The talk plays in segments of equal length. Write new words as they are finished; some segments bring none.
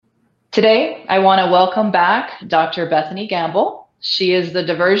Today, I want to welcome back Dr. Bethany Gamble. She is the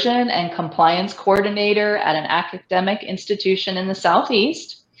Diversion and Compliance Coordinator at an academic institution in the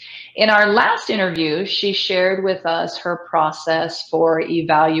Southeast. In our last interview, she shared with us her process for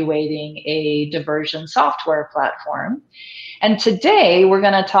evaluating a diversion software platform. And today, we're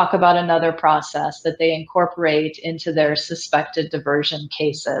going to talk about another process that they incorporate into their suspected diversion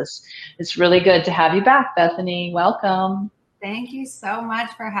cases. It's really good to have you back, Bethany. Welcome. Thank you so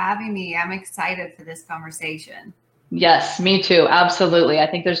much for having me. I'm excited for this conversation. Yes, me too. Absolutely. I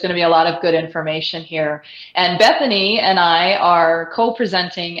think there's going to be a lot of good information here. And Bethany and I are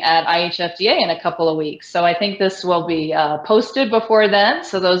co-presenting at IHFDA in a couple of weeks. So I think this will be posted before then.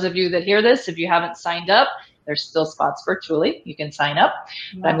 So those of you that hear this, if you haven't signed up, there's still spots virtually. You can sign up.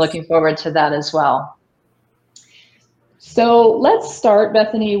 Yes. I'm looking forward to that as well. So let's start,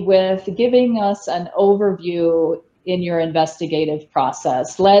 Bethany, with giving us an overview in your investigative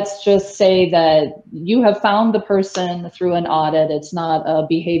process. Let's just say that you have found the person through an audit. It's not a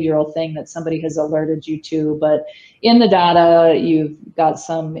behavioral thing that somebody has alerted you to, but in the data, you've got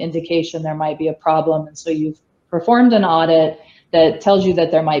some indication there might be a problem. And so you've performed an audit that tells you that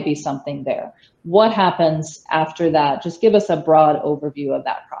there might be something there. What happens after that? Just give us a broad overview of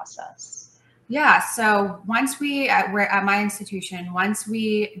that process. Yeah, so once we're at my institution, once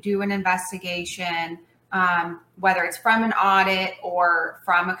we do an investigation, whether it's from an audit or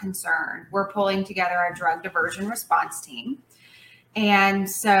from a concern, we're pulling together a drug diversion response team. And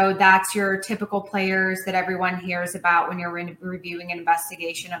so that's your typical players that everyone hears about when you're reviewing an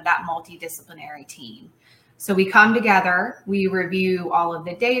investigation of that multidisciplinary team. So we come together, we review all of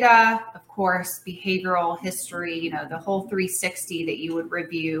the data, of course, behavioral history, the whole 360 that you would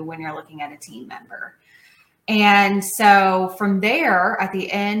review when you're looking at a team member. And so from there, at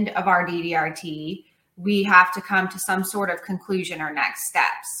the end of our DDRT, we have to come to some sort of conclusion or next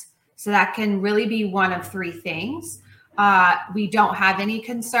steps. So that can really be one of three things. We don't have any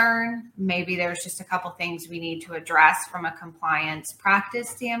concern. Maybe there's just a couple things we need to address from a compliance practice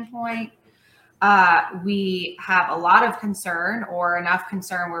standpoint. We have a lot of concern or enough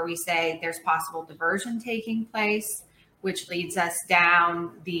concern where we say there's possible diversion taking place, which leads us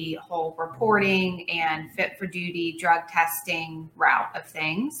down the whole reporting and fit for duty drug testing route of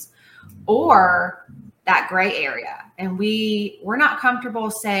things, or that gray area. And we're not comfortable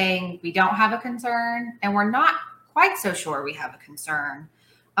saying we don't have a concern, and we're not quite so sure we have a concern.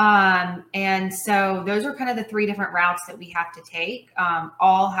 And so those are kind of the three different routes that we have to take.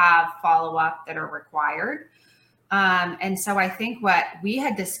 All have follow-up that are required. And so I think what we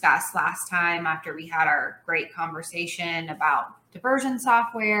had discussed last time after we had our great conversation about diversion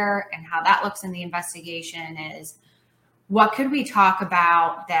software and how that looks in the investigation is, what could we talk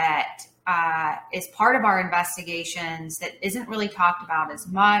about that is part of our investigations that isn't really talked about as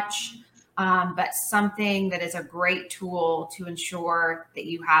much, but something that is a great tool to ensure that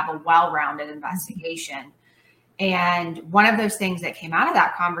you have a well-rounded investigation. And one of those things that came out of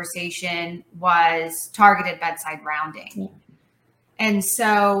that conversation was targeted bedside rounding. And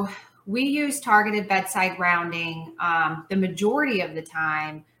so we use targeted bedside rounding the majority of the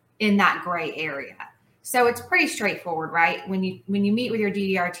time in that gray area. So it's pretty straightforward, right? When you meet with your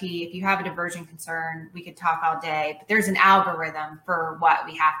DDRT, if you have a diversion concern, we could talk all day, but there's an algorithm for what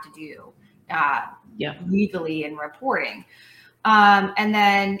we have to do legally in reporting. And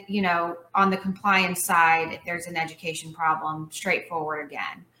then, on the compliance side, if there's an education problem, straightforward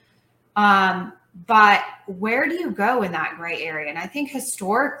again. But where do you go in that gray area? And I think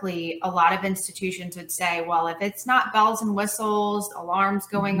historically, a lot of institutions would say, well, if it's not bells and whistles, alarms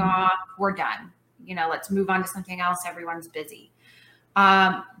going off, we're done. Let's move on to something else. Everyone's busy.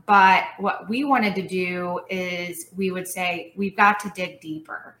 But what we wanted to do is we would say, we've got to dig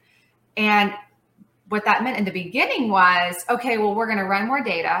deeper. And what that meant in the beginning was, okay, well, we're going to run more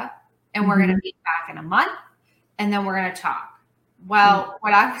data and we're going to meet back in a month and then we're going to talk. Well,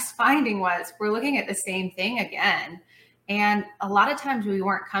 what I was finding was we're looking at the same thing again. And a lot of times we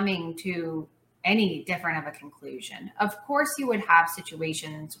weren't coming to any different of a conclusion. Of course, you would have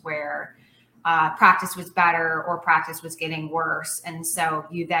situations where practice was better or practice was getting worse. And so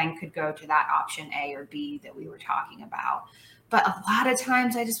you then could go to that option A or B that we were talking about. But a lot of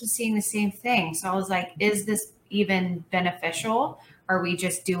times I just was seeing the same thing. So I was like, is this even beneficial? Are we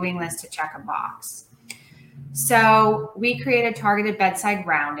just doing this to check a box? So we created targeted bedside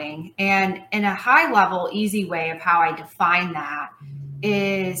rounding. And in a high level, easy way of how I define that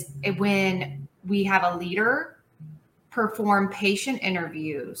is when we have a leader perform patient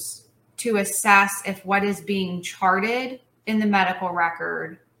interviews to assess if what is being charted in the medical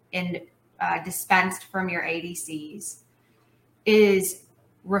record and dispensed from your ADCs is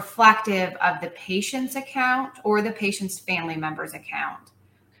reflective of the patient's account or the patient's family member's account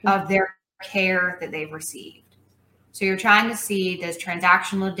of their care that they've received. So you're trying to see, does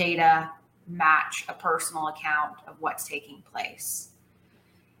transactional data match a personal account of what's taking place?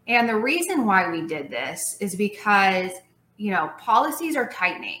 And the reason why we did this is because, policies are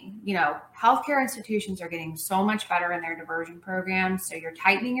tightening. Healthcare institutions are getting so much better in their diversion programs. So you're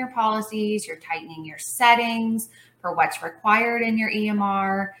tightening your policies, you're tightening your settings for what's required in your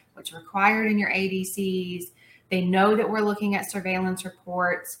EMR, what's required in your ADCs. They know that we're looking at surveillance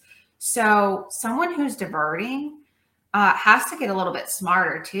reports. So someone who's diverting has to get a little bit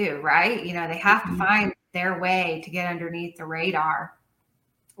smarter too, right? They have to find their way to get underneath the radar.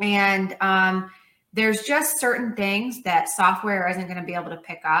 And there's just certain things that software isn't going to be able to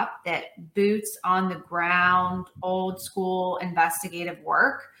pick up, that boots on the ground, old school investigative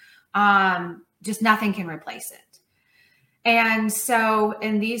work, just nothing can replace it. And so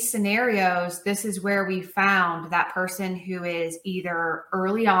in these scenarios, this is where we found that person who is either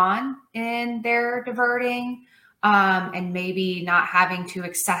early on in their diverting, and maybe not having to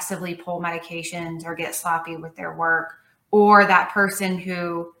excessively pull medications or get sloppy with their work, or that person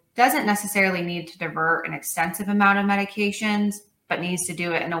who doesn't necessarily need to divert an extensive amount of medications, but needs to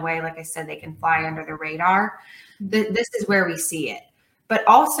do it in a way, like I said, they can fly under the radar. This is where we see it. But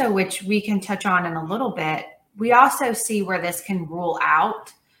also, which we can touch on in a little bit, we also see where this can rule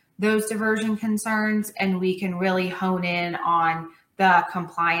out those diversion concerns, and we can really hone in on the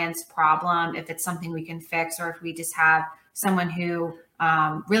compliance problem, if it's something we can fix, or if we just have someone who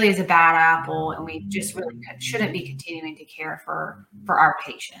really is a bad apple and we just really shouldn't be continuing to care for our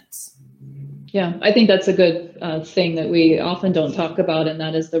patients. Yeah, I think that's a good thing that we often don't talk about, and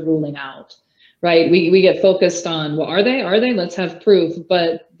that is the ruling out, right? We get focused on, well, are they? Let's have proof.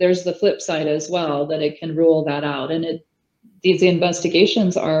 But there's the flip side as well, that it can rule that out. And these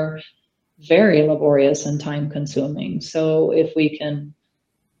investigations are very laborious and time consuming. So if we can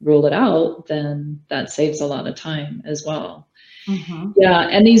rule it out, then that saves a lot of time as well. Mm-hmm. Yeah.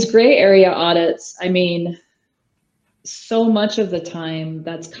 And these gray area audits, so much of the time,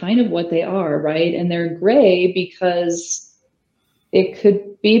 that's kind of what they are, right? And they're gray because it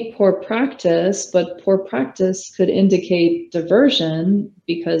could be poor practice, but poor practice could indicate diversion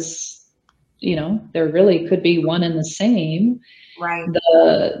because, there really could be one and the same. Right.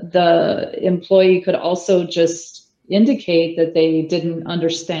 The employee could also just indicate that they didn't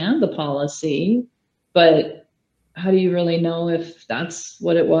understand the policy, but how do you really know if that's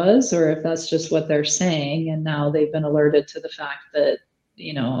what it was or if that's just what they're saying? And now they've been alerted to the fact that,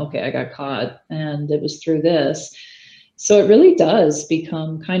 okay, I got caught and it was through this. So it really does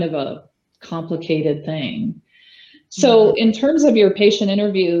become kind of a complicated thing. So in terms of your patient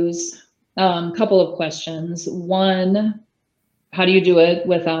interviews, couple of questions. One, how do you do it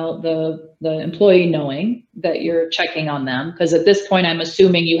without the employee knowing that you're checking on them? Because at this point, I'm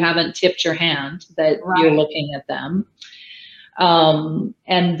assuming you haven't tipped your hand that you're looking at them.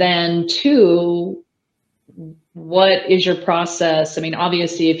 And then two, what is your process?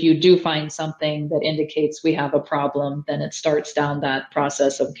 Obviously, if you do find something that indicates we have a problem, then it starts down that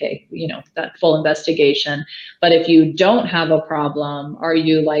process of, okay, that full investigation. But if you don't have a problem, are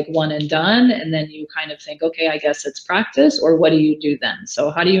you like one and done? And then you kind of think, okay, I guess it's practice, or what do you do then?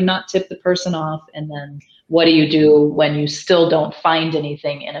 So how do you not tip the person off? And then what do you do when you still don't find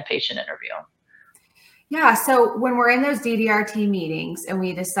anything in a patient interview? Yeah. So when we're in those DDRT meetings and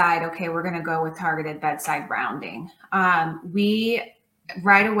we decide, okay, we're going to go with targeted bedside rounding, we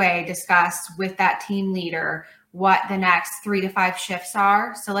right away discuss with that team leader what the next 3 to 5 shifts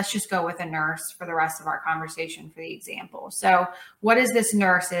are. So let's just go with a nurse for the rest of our conversation for the example. So what is this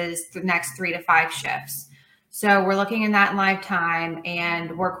nurse's the next 3 to 5 shifts? So we're looking in that in live time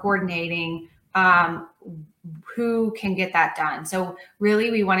and we're coordinating who can get that done. So really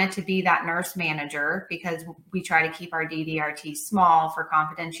we want it to be that nurse manager because we try to keep our DDRT small for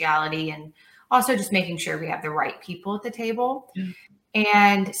confidentiality and also just making sure we have the right people at the table. Mm-hmm.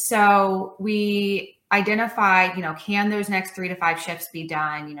 And so we identify, can those next 3 to 5 shifts be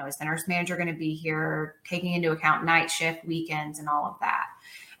done? Is the nurse manager going to be here, taking into account night shift, weekends, and all of that?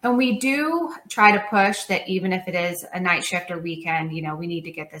 And we do try to push that even if it is a night shift or weekend, we need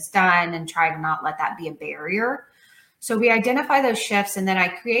to get this done and try to not let that be a barrier. So we identify those shifts, and then I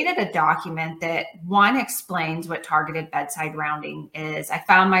created a document that one explains what targeted bedside rounding is. I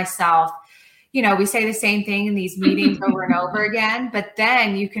found myself, we say the same thing in these meetings over and over again, but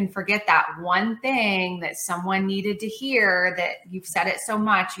then you can forget that one thing that someone needed to hear that you've said it so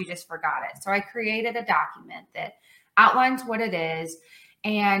much, you just forgot it. So I created a document that outlines what it is.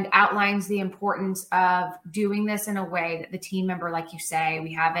 and outlines the importance of doing this in a way that the team member, like you say,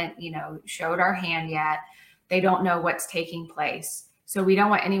 we haven't, showed our hand yet. They don't know what's taking place. So we don't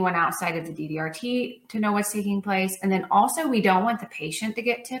want anyone outside of the DDRT to know what's taking place. And then also we don't want the patient to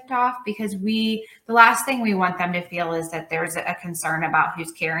get tipped off, because the last thing we want them to feel is that there's a concern about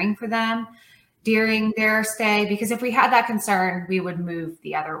who's caring for them during their stay. Because if we had that concern, we would move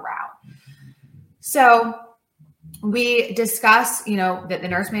the other route. So we discuss, that the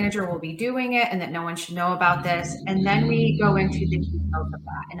nurse manager will be doing it and that no one should know about this. And then we go into the details of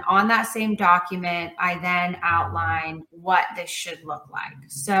that. And on that same document, I then outline what this should look like.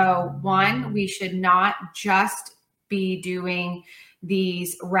 So 1, we should not just be doing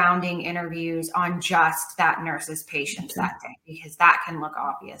these rounding interviews on just that nurse's patients that day, because that can look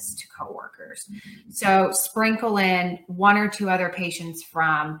obvious to coworkers. So sprinkle in 1 or 2 other patients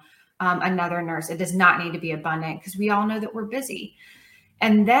from another nurse. It does not need to be abundant, because we all know that we're busy.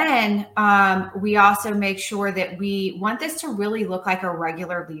 And then we also make sure that we want this to really look like a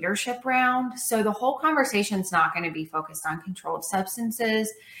regular leadership round. So the whole conversation is not going to be focused on controlled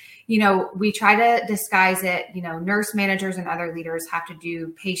substances. We try to disguise it. Nurse managers and other leaders have to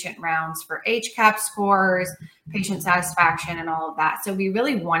do patient rounds for HCAHPS scores, patient satisfaction, and all of that. So we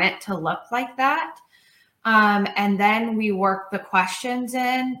really want it to look like that. And then we work the questions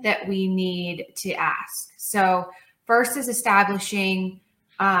in that we need to ask. So first is establishing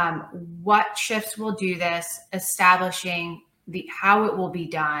what shifts will do this, establishing how it will be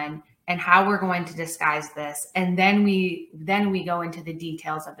done, and how we're going to disguise this. And then we go into the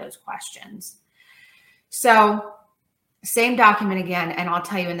details of those questions. So same document again. And I'll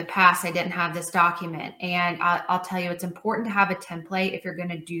tell you, in the past, I didn't have this document. And I'll tell you, it's important to have a template if you're going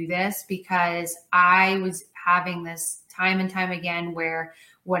to do this, because I was having this time and time again where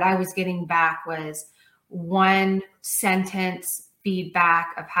what I was getting back was 1 sentence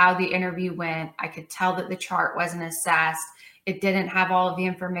feedback of how the interview went. I could tell that the chart wasn't assessed. It didn't have all of the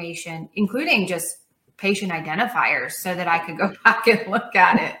information, including just patient identifiers, so that I could go back and look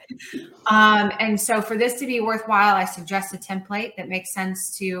at it. And so for this to be worthwhile, I suggest a template that makes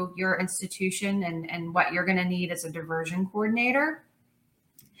sense to your institution and what you're going to need as a diversion coordinator.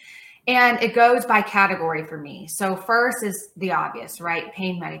 And it goes by category for me. So first is the obvious, right?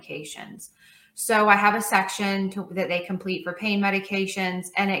 Pain medications. So I have a section that they complete for pain medications,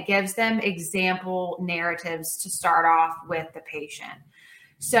 and it gives them example narratives to start off with the patient.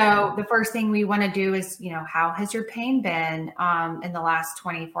 So the first thing we want to do is, how has your pain been in the last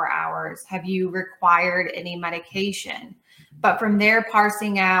 24 hours? Have you required any medication? But from there,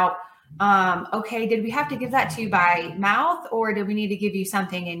 parsing out, okay, did we have to give that to you by mouth, or did we need to give you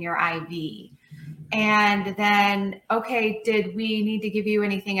something in your IV? And then, okay, did we need to give you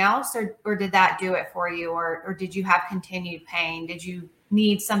anything else, or did that do it for you? Or did you have continued pain? Did you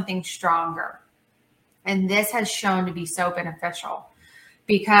need something stronger? And this has shown to be so beneficial.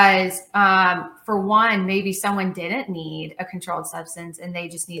 Because for one, maybe someone didn't need a controlled substance and they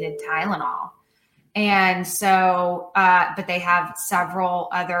just needed Tylenol. And so, but they have several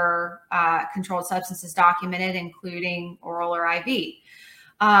other controlled substances documented, including oral or IV.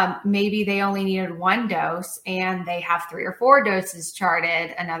 Maybe they only needed 1 dose and they have 3 or 4 doses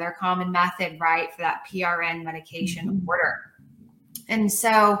charted, another common method, right, for that PRN medication order. And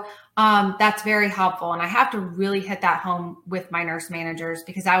so that's very helpful. And I have to really hit that home with my nurse managers,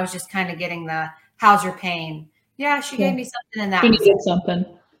 because I was just kind of getting how's your pain? Yeah, she gave me something, and that was needed something.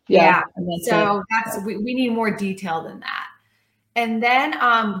 Yeah. So we need more detail than that. And then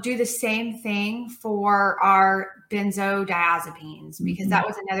do the same thing for our benzodiazepines, because that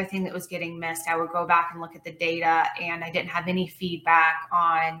was another thing that was getting missed. I would go back and look at the data, and I didn't have any feedback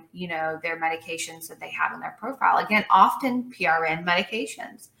on, their medications that they have in their profile. Again, often PRN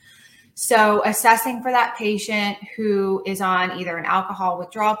medications. So assessing for that patient who is on either an alcohol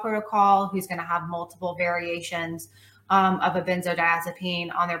withdrawal protocol, who's going to have multiple variations of a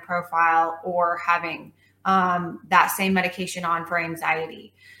benzodiazepine on their profile, or having that same medication on for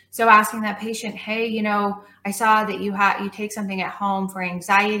anxiety. So asking that patient, hey, I saw that you take something at home for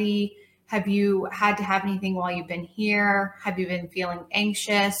anxiety. Have you had to have anything while you've been here? Have you been feeling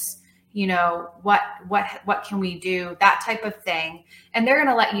anxious? What can we do? That type of thing. And they're going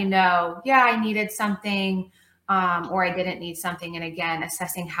to let you know, yeah, I needed something, or I didn't need something. And again,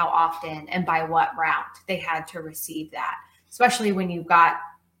 assessing how often and by what route they had to receive that, especially when you've got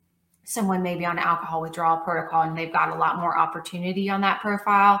someone maybe on alcohol withdrawal protocol and they've got a lot more opportunity on that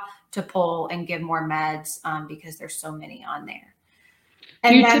profile to pull and give more meds because there's so many on there.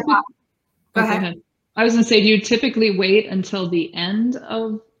 And then, go ahead. I was going to say, do you typically wait until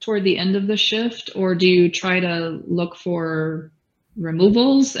toward the end of the shift, or do you try to look for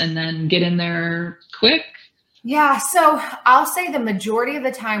removals and then get in there quick? Yeah, so I'll say the majority of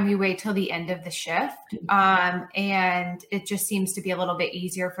the time we wait till the end of the shift. And it just seems to be a little bit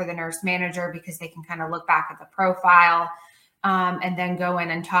easier for the nurse manager because they can kind of look back at the profile and then go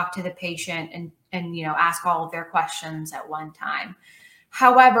in and talk to the patient and ask all of their questions at one time.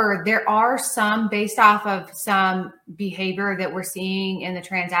 However, there are some, based off of some behavior that we're seeing in the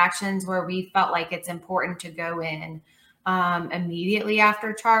transactions, where we felt like it's important to go in immediately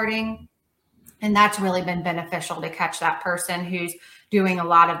after charting. And that's really been beneficial to catch that person who's doing a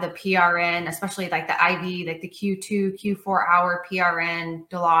lot of the PRN, especially like the IV, like the Q2, Q4 hour PRN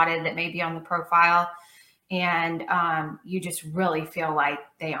Dilaudid that may be on the profile. And you just really feel like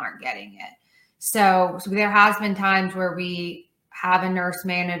they aren't getting it. So there has been times where we have a nurse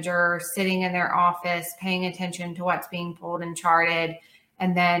manager sitting in their office, paying attention to what's being pulled and charted,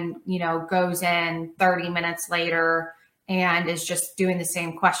 and then, goes in 30 minutes later and is just doing the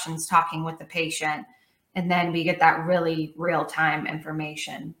same questions, talking with the patient. And then we get that really real-time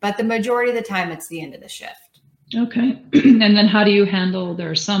information. But the majority of the time, it's the end of the shift. Okay. And then how do you handle,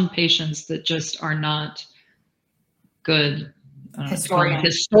 there are some patients that just are not good.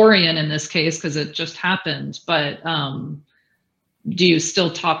 Historian in this case, because it just happened. But do you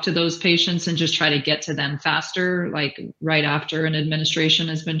still talk to those patients and just try to get to them faster, like right after an administration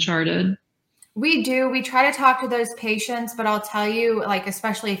has been charted? We do. We try to talk to those patients, but I'll tell you, like,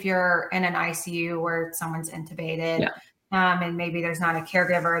 especially if you're in an ICU where someone's intubated, and maybe there's not a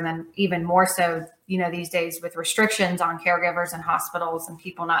caregiver, and then even more so, these days with restrictions on caregivers and hospitals and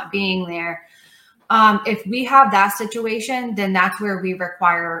people not being there. If we have that situation, then that's where we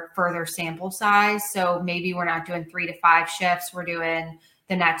require further sample size. So maybe we're not doing 3 to 5 shifts. We're doing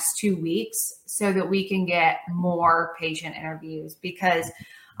the next 2 weeks so that we can get more patient interviews, because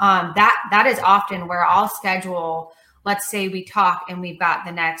that is often where I'll schedule, let's say we talk and we've got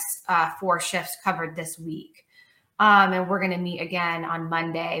the next 4 shifts covered this week. And we're going to meet again on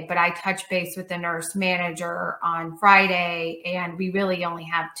Monday, but I touch base with the nurse manager on Friday and we really only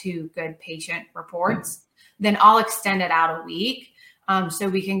have 2 good patient reports. Then I'll extend it out a week so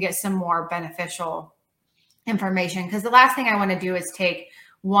we can get some more beneficial information. Because the last thing I want to do is take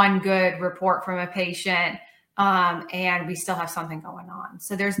one good report from a patient and we still have something going on.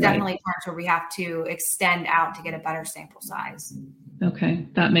 So there's definitely times where we have to extend out to get a better sample size. Okay,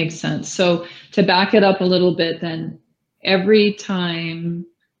 that makes sense. So to back it up a little bit, then every time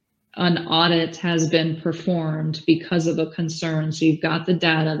an audit has been performed because of a concern, so you've got the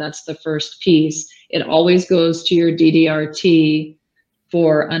data, that's the first piece, it always goes to your DDRT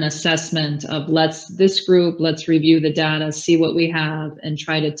for an assessment of let's review the data, see what we have, and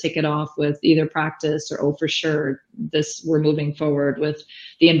try to tick it off with either practice or, oh, for sure, we're moving forward with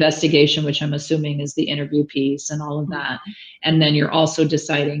the investigation, which I'm assuming is the interview piece and all of that. And then you're also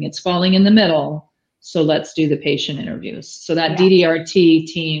deciding it's falling in the middle, so let's do the patient interviews. So that DDRT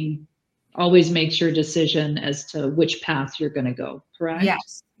team always makes your decision as to which path you're going to go, correct?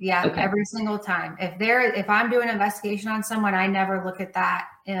 Yes. Yeah, okay. Every single time. If I'm doing an investigation on someone, I never look at that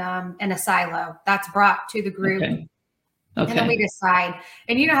in a silo. That's brought to the group. Okay. And then we decide.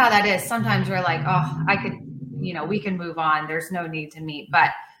 And you know how that is. Sometimes we're like, oh, we can move on. There's no need to meet.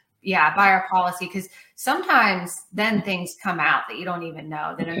 But yeah, by our policy, because sometimes then things come out that you don't even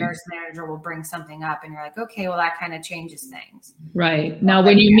know, that a nurse manager will bring something up and you're like, okay, well, that kind of changes things. Right. Now,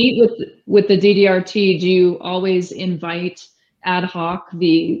 when you meet with the DDRT, do you always invite ad hoc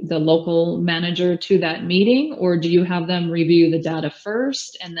the local manager to that meeting, or do you have them review the data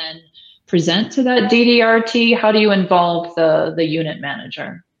first and then present to that DDRT? How do you involve the unit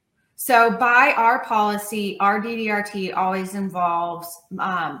manager? So by our policy, our DDRT always involves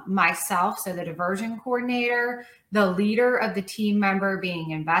myself, so the diversion coordinator, the leader of the team member being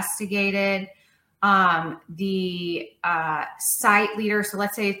investigated, the site leader. So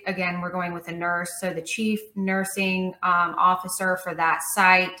let's say, again, we're going with a nurse. So the chief nursing officer for that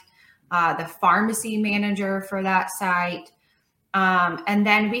site, the pharmacy manager for that site. And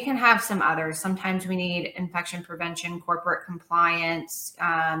then we can have some others. Sometimes we need infection prevention, corporate compliance,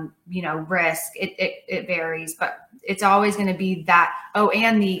 risk. It varies, but it's always going to be that. Oh,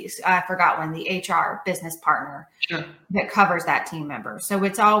 and I forgot one, the HR business partner that covers that team member. So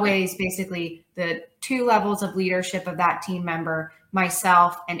it's always basically the 2 levels of leadership of that team member,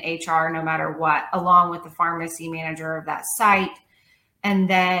 myself and HR, no matter what, along with the pharmacy manager of that site. And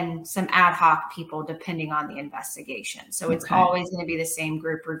then some ad hoc people depending on the investigation. So it's always going to be the same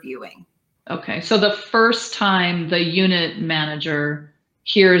group reviewing. Okay. So the first time the unit manager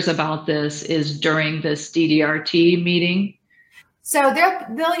hears about this is during this DDRT meeting? So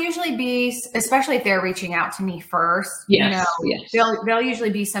they'll usually be, especially if they're reaching out to me first, yes. There'll usually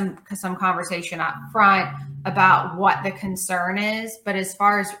be some conversation up front about what the concern is. But as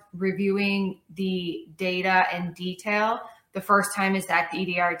far as reviewing the data in detail, the first time is at the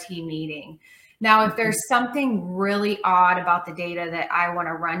EDRT meeting. Now, if there's something really odd about the data that I want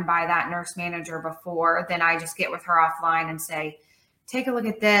to run by that nurse manager before, then I just get with her offline and say, take a look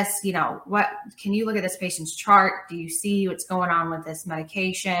at this. What can you look at this patient's chart? Do you see what's going on with this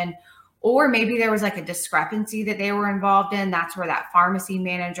medication? Or maybe there was like a discrepancy that they were involved in. That's where that pharmacy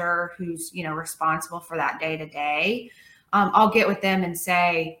manager who's, responsible for that day to day, I'll get with them and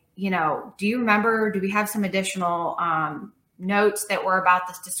say, do you remember, do we have some additional notes that were about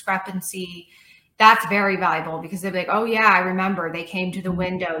this discrepancy? That's very valuable because they'll be like, oh yeah, I remember they came to the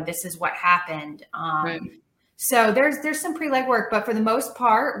window. This is what happened. Right. So there's some pre-leg work, but for the most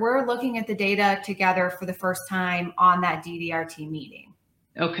part, we're looking at the data together for the first time on that DDRT meeting.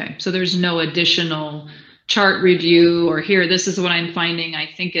 Okay. So there's no additional chart review or here, this is what I'm finding. I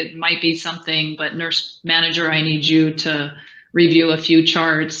think it might be something, but nurse manager, I need you to review a few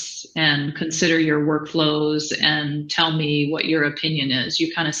charts and consider your workflows and tell me what your opinion is.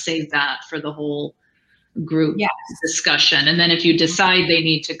 You kind of save that for the whole group discussion. And then if you decide they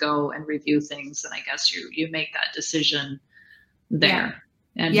need to go and review things, then I guess you make that decision there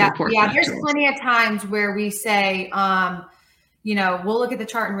and report back there's to us. Plenty of times where we say, we'll look at the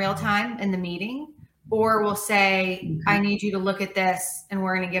chart in real time in the meeting, or we'll say, I need you to look at this and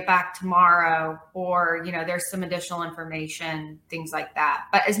we're going to get back tomorrow, or, there's some additional information, things like that.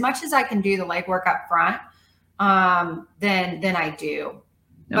 But as much as I can do the legwork up front, then I do.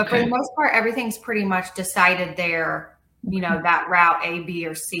 But for the most part, everything's pretty much decided there, that route A, B,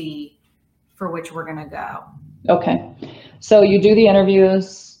 or C for which we're going to go. Okay. So you do the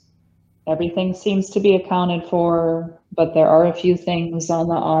interviews, everything seems to be accounted for, but there are a few things on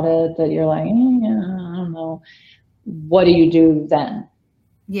the audit that you're like, I don't know. What do you do then?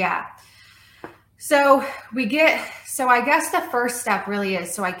 Yeah. So I guess the first step really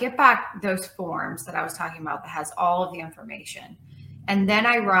is, so I get back those forms that I was talking about that has all of the information. And then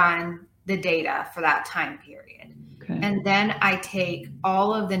I run the data for that time period. Okay. And then I take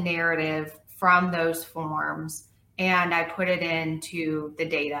all of the narrative from those forms and I put it into the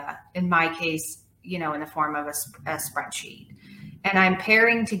data, in my case, in the form of a spreadsheet. And I'm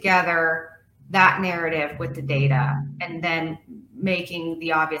pairing together that narrative with the data and then making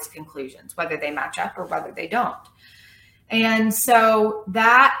the obvious conclusions, whether they match up or whether they don't. And so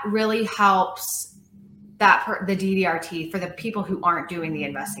that really helps the DDRT for the people who aren't doing the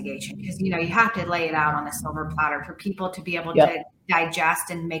investigation, because you have to lay it out on a silver platter for people to be able to digest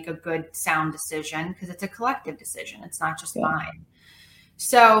and make a good sound decision, because it's a collective decision. It's not just mine.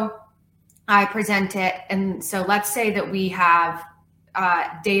 So I present it. And so let's say that we have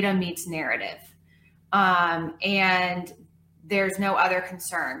data meets narrative and there's no other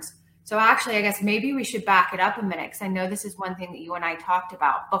concerns. So actually, I guess maybe we should back it up a minute, because I know this is one thing that you and I talked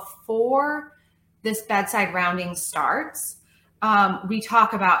about. Before this bedside rounding starts, we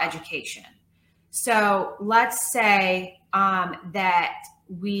talk about education. So let's say that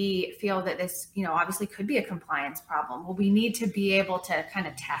we feel that this, obviously could be a compliance problem. Well, we need to be able to kind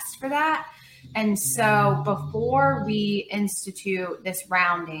of test for that. And so before we institute this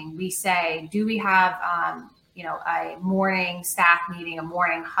rounding, we say, do we have, a morning staff meeting, a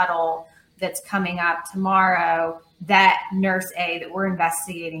morning huddle that's coming up tomorrow that nurse A that we're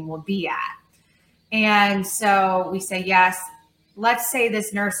investigating will be at? And so we say, yes, let's say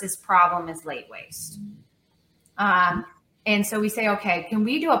this nurse's problem is late waste. And so we say, okay, can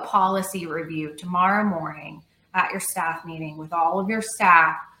we do a policy review tomorrow morning at your staff meeting with all of your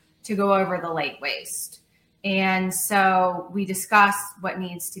staff to go over the late waste? And so we discuss what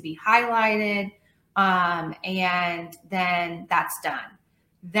needs to be highlighted, and then that's done.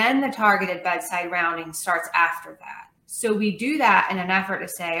 Then the targeted bedside rounding starts after that. So we do that in an effort to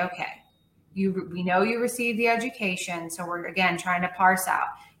say, okay, we know you received the education. So we're, again, trying to parse out,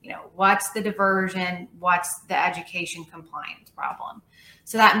 what's the diversion? What's the education compliance problem?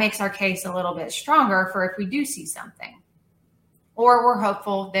 So that makes our case a little bit stronger for if we do see something, or we're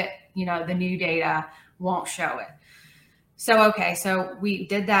hopeful that, the new data won't show it. So, okay, so we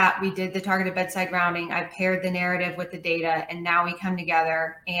did that. We did the targeted bedside rounding. I paired the narrative with the data, and now we come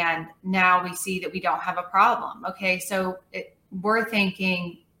together and now we see that we don't have a problem. Okay, so we're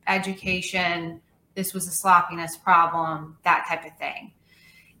thinking education, this was a sloppiness problem, that type of thing.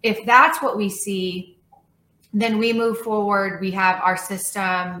 If that's what we see, then we move forward. We have our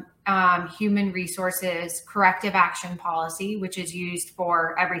system human resources corrective action policy, which is used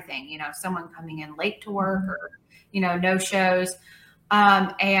for everything, someone coming in late to work or, no shows.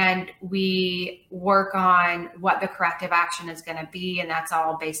 And we work on what the corrective action is going to be. And that's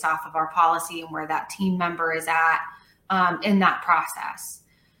all based off of our policy and where that team member is at in that process.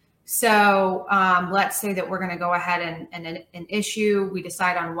 So let's say that we're going to go ahead and issue. We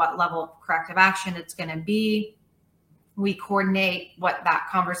decide on what level of corrective action it's going to be. We coordinate what that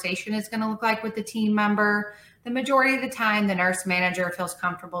conversation is going to look like with the team member. The majority of the time, the nurse manager feels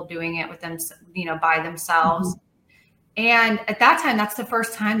comfortable doing it with them, by themselves. Mm-hmm. And at that time, that's the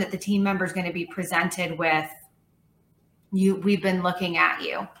first time that the team member is going to be presented with we've been looking at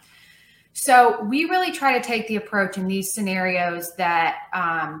you. So we really try to take the approach in these scenarios that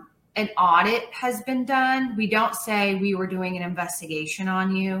an audit has been done. We don't say we were doing an investigation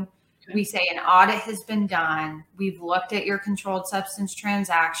on you. Okay. We say an audit has been done. We've looked at your controlled substance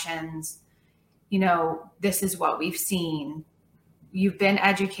transactions. This is what we've seen. You've been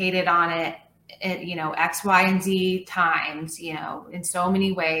educated on it. X, Y, and Z times, in so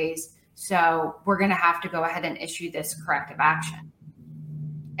many ways. So we're going to have to go ahead and issue this corrective action.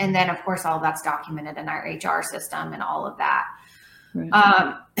 And then, of course, all of that's documented in our HR system and all of that.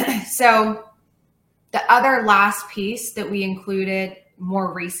 Right. So the other last piece that we included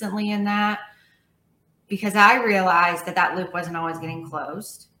more recently in that, because I realized that loop wasn't always getting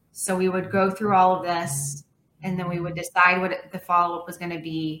closed. So we would go through all of this, and then we would decide what the follow-up was going to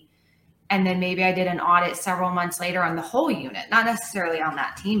be. And then maybe I did an audit several months later on the whole unit, not necessarily on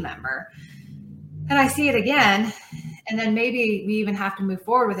that team member. And I see it again. And then maybe we even have to move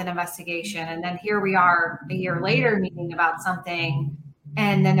forward with an investigation. And then here we are a year later meeting about something,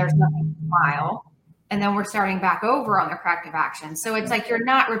 and then there's nothing to file. And then we're starting back over on the corrective action. So it's like you're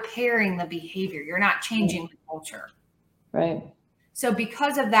not repairing the behavior. You're not changing the culture. Right. So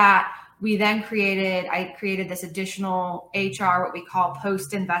because of that, we then I created this additional HR, what we call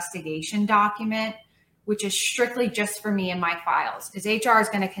post-investigation document, which is strictly just for me and my files, because HR is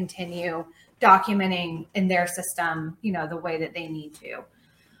going to continue documenting in their system, the way that they need to.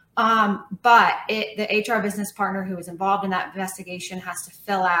 But the HR business partner who was involved in that investigation has to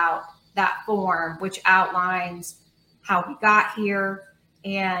fill out that form, which outlines how we got here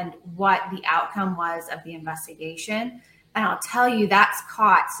and what the outcome was of the investigation. And I'll tell you, that's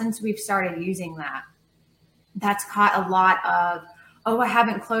caught, since we've started using that's caught a lot of, I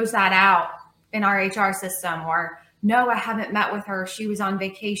haven't closed that out in our HR system, or no, I haven't met with her. She was on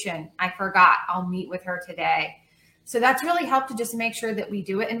vacation. I forgot. I'll meet with her today. So that's really helped to just make sure that we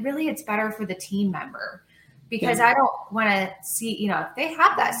do it. And really, it's better for the team member, because I don't want to see, if they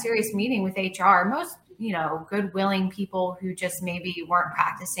have that serious meeting with HR, most, good, willing people who just maybe weren't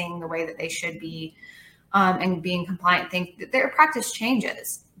practicing the way that they should be, and being compliant, think that their practice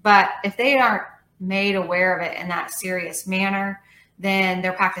changes. But if they aren't made aware of it in that serious manner, then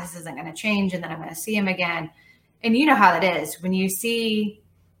their practice isn't going to change. And then I'm going to see them again. And you know how that is. When you see,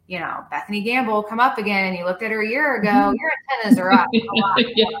 Bethany Gamble come up again, and you looked at her a year ago, your antennas are up a lot.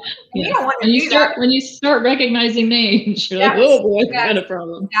 Yeah. You don't want to when you start recognizing names, you're like, oh boy, I got a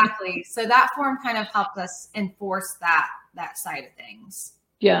problem. Exactly. So that form kind of helped us enforce that side of things.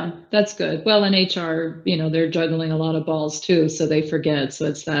 Yeah, that's good. Well, in HR, they're juggling a lot of balls too, so they forget. So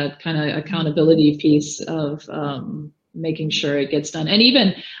it's that kind of accountability piece of making sure it gets done. And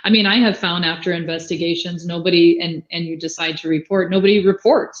even, I have found after investigations, nobody, and you decide to report, nobody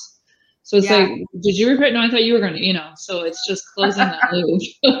reports. So it's like, did you report? No, I thought you were going to, so it's just closing that loop.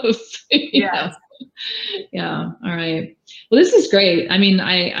 Yeah. Yeah. All right. Well, this is great.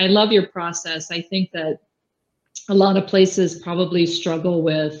 I love your process. I think that a lot of places probably struggle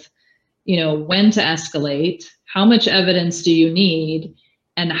with, when to escalate, how much evidence do you need,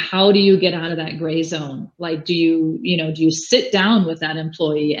 and how do you get out of that gray zone? Like, do you sit down with that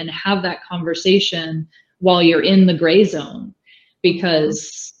employee and have that conversation while you're in the gray zone?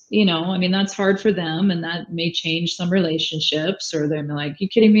 Because, that's hard for them, and that may change some relationships, or they're like, you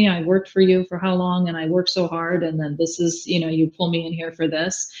kidding me? I worked for you for how long? And I worked so hard. And then this is, you pull me in here for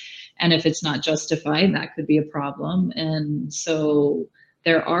this. And if it's not justified, that could be a problem. And so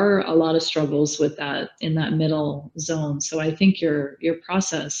there are a lot of struggles with that in that middle zone. So I think your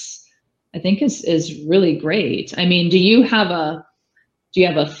process, is really great. Do you have a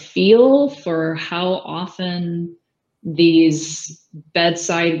feel for how often these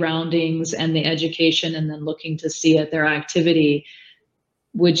bedside roundings and the education, and then looking to see at their activity,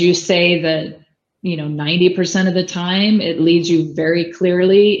 would you say that 90% of the time it leads you very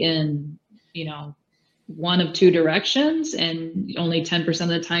clearly in, one of two directions, and only 10% of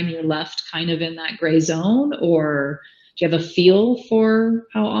the time you're left kind of in that gray zone? Or Do you have a feel for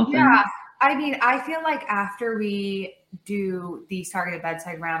how often? Yeah. I mean, I feel like after we do these targeted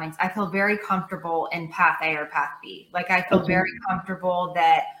bedside roundings, I feel very comfortable in path A or path B. Like I feel very comfortable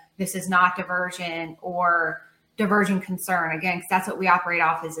that this is not diversion or diversion concern. Again, because that's what we operate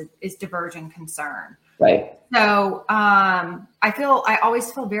off is diversion concern. Right. So I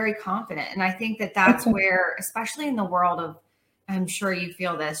always feel very confident. And I think that that's where, especially in the world of, I'm sure you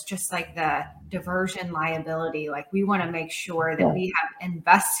feel this, just like the diversion liability, like we want to make sure that we have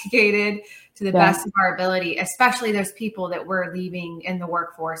investigated to the best of our ability, especially those people that we're leaving in the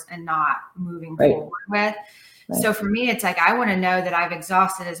workforce and not moving forward with. So for me, it's like, I want to know that I've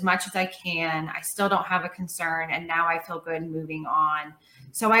exhausted as much as I can. I still don't have a concern. And now I feel good moving on.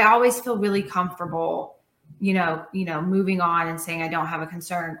 So I always feel really comfortable, moving on and saying, I don't have a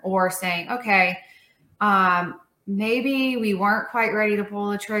concern, or saying, okay, maybe we weren't quite ready to pull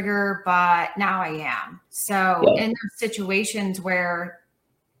the trigger, but now I am. So in those situations where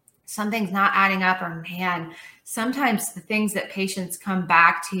something's not adding up, or man, sometimes the things that patients come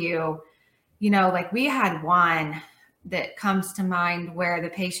back to you, like we had one that comes to mind where the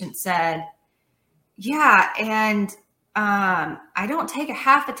patient said, yeah, and I don't take a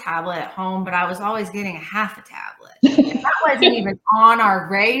half a tablet at home, but I was always getting a half a tablet. And that wasn't even on our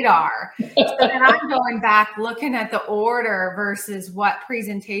radar. So then I'm going back looking at the order versus what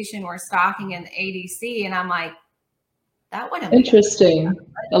presentation we're stocking in the ADC. And I'm like, that wouldn't interesting.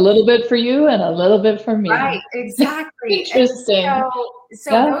 A little bit for you and a little bit for me. Right, exactly. Interesting.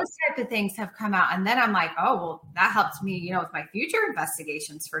 So those type of things have come out. And then I'm like, oh, well, that helps me, with my future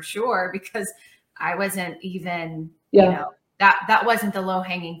investigations for sure, because I wasn't even, that wasn't the low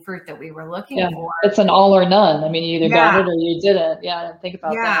hanging fruit that we were looking for. It's an all or none. I mean, you either got it or you didn't. Yeah, I didn't think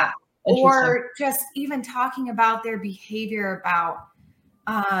about that. Or just even talking about their behavior about,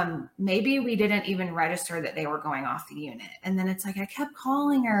 maybe we didn't even register that they were going off the unit. And then it's like, I kept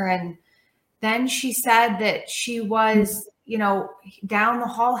calling her. And then she said that she was, down the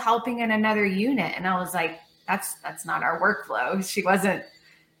hall helping in another unit. And I was like, that's not our workflow. She wasn't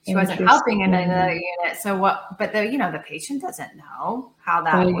helping in another unit. So but the patient doesn't know how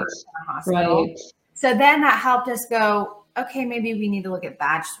that works in a hospital. Right. So then that helped us go, okay, maybe we need to look at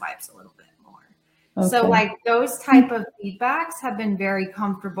badge swipes a little bit more. Okay. So like those type of feedbacks have been very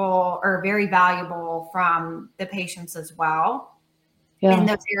comfortable or very valuable from the patients as well. In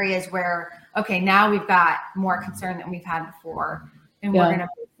those areas where, okay, now we've got more concern than we've had before, and we're going to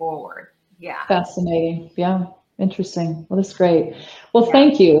move forward. Yeah. Fascinating. Yeah. Interesting. Well, that's great. Well,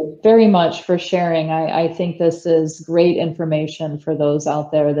 thank you very much for sharing. I think this is great information for those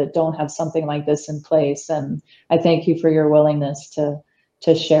out there that don't have something like this in place. And I thank you for your willingness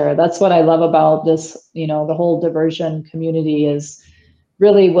to share. That's what I love about this, the whole diversion community is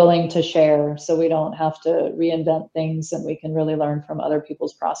really willing to share, so we don't have to reinvent things and we can really learn from other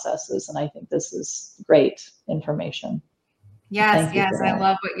people's processes. And I think this is great information. Yes, I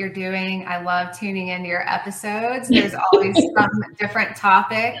love what you're doing. I love tuning into your episodes. There's always some different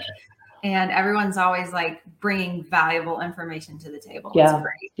topic, and everyone's always like bringing valuable information to the table. Yeah, it's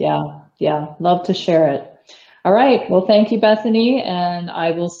great. Yeah. Love to share it. All right. Well, thank you, Bethany, and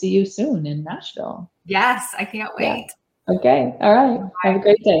I will see you soon in Nashville. Yes, I can't wait. Yeah. Okay. All right. Have a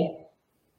great day.